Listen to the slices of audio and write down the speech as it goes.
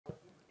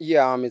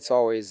Yeah, it's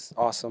always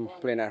awesome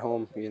playing at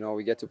home.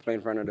 We get to play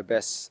in front of the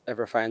best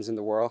ever fans in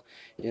the world.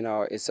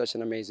 It's such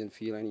an amazing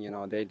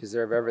feeling. They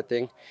deserve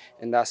everything,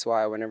 and that's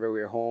why whenever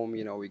we're home,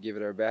 we give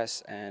it our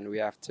best, and we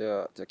have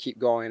to keep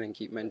going and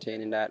keep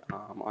maintaining that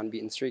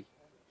unbeaten streak.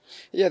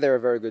 Yeah, they're a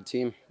very good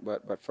team,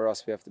 but for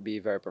us, we have to be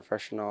very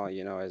professional.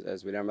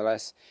 As with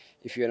MLS,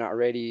 if you're not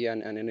ready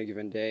on any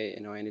given day,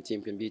 any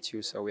team can beat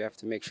you. So we have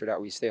to make sure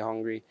that we stay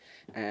hungry,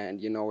 and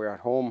we're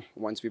at home.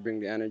 Once we bring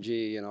the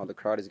energy, the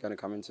crowd is going to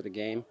come into the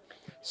game.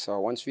 So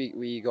once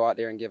we go out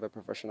there and give a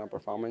professional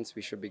performance,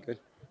 we should be good.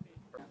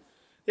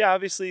 Yeah,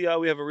 obviously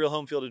we have a real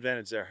home field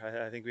advantage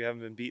there. I think we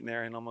haven't been beaten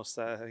there in almost,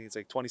 I think it's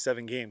like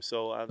 27 games.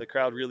 So the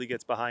crowd really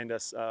gets behind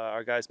us.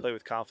 Our guys play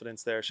with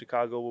confidence there.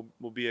 Chicago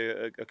will be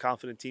a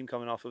confident team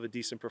coming off of a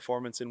decent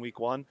performance in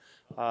week one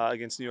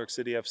against New York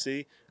City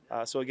FC.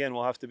 So again,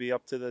 we'll have to be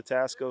up to the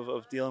task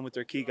of dealing with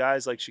their key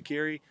guys like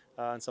Shaqiri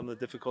and some of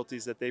the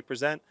difficulties that they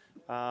present.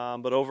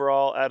 But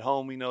overall, at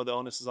home, we know the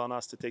onus is on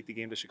us to take the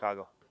game to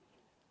Chicago.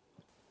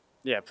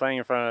 Yeah, playing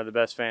in front of the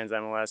best fans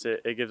MLS,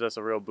 it gives us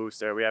a real boost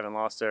there. We haven't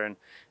lost there in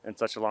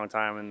such a long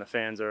time, and the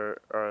fans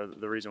are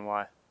the reason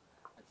why.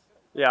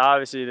 Yeah,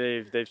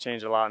 obviously they've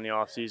changed a lot in the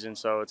off season,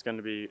 so it's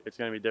gonna be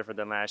different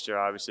than last year.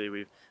 Obviously,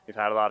 we've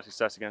had a lot of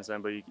success against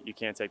them, but you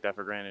can't take that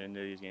for granted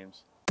into these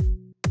games.